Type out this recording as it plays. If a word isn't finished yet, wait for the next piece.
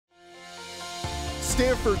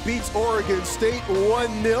Stanford beats Oregon State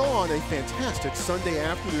 1-0 on a fantastic Sunday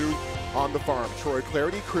afternoon on the farm. Troy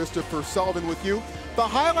Clardy, Christopher Sullivan with you. The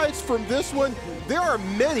highlights from this one, there are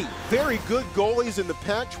many very good goalies in the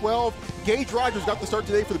Pac-12. Gage Rogers got the start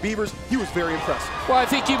today for the Beavers. He was very impressive. Well, I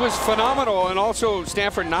think he was phenomenal, and also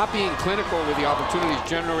Stanford not being clinical with the opportunities,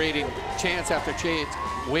 generating chance after chance,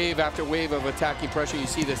 wave after wave of attacking pressure. You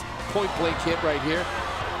see this point-blank hit right here.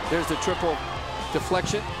 There's the triple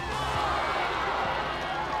deflection.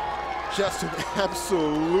 Just an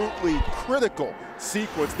absolutely critical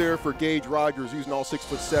sequence there for Gage Rogers, using all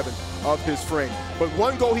 6'7" of his frame. But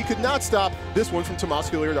one goal he could not stop, this one from Tomas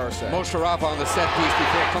Hilliard-Arce. Mosharov on the set piece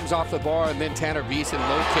before it comes off the bar, and then Tanner Beeson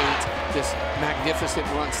locates this magnificent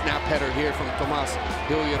run snap header here from Tomas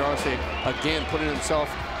Hilliard-Arce, again putting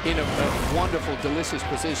himself in a wonderful, delicious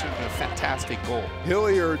position and a fantastic goal.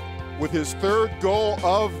 Hilliard with his third goal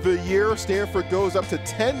of the year. Stanford goes up to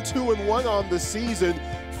 10-2-1 on the season,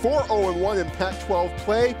 4-0-1 in Pac-12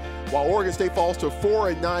 play, while Oregon State falls to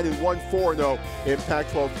 4-9 and 1-4-0 in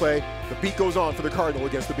Pac-12 play. The beat goes on for the Cardinal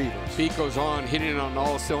against the Beavers. Beat goes on, hitting it on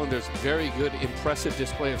all cylinders. Very good, impressive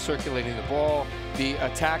display of circulating the ball. The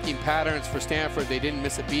attacking patterns for Stanford, they didn't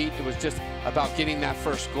miss a beat. It was just about getting that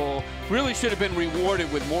first goal. Really should have been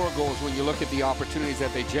rewarded with more goals when you look at the opportunities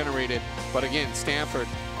that they generated. But again, Stanford,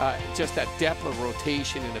 just that depth of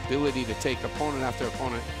rotation and ability to take opponent after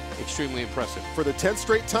opponent, extremely impressive. For the 10th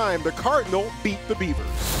straight time, the Cardinal beat the Beavers.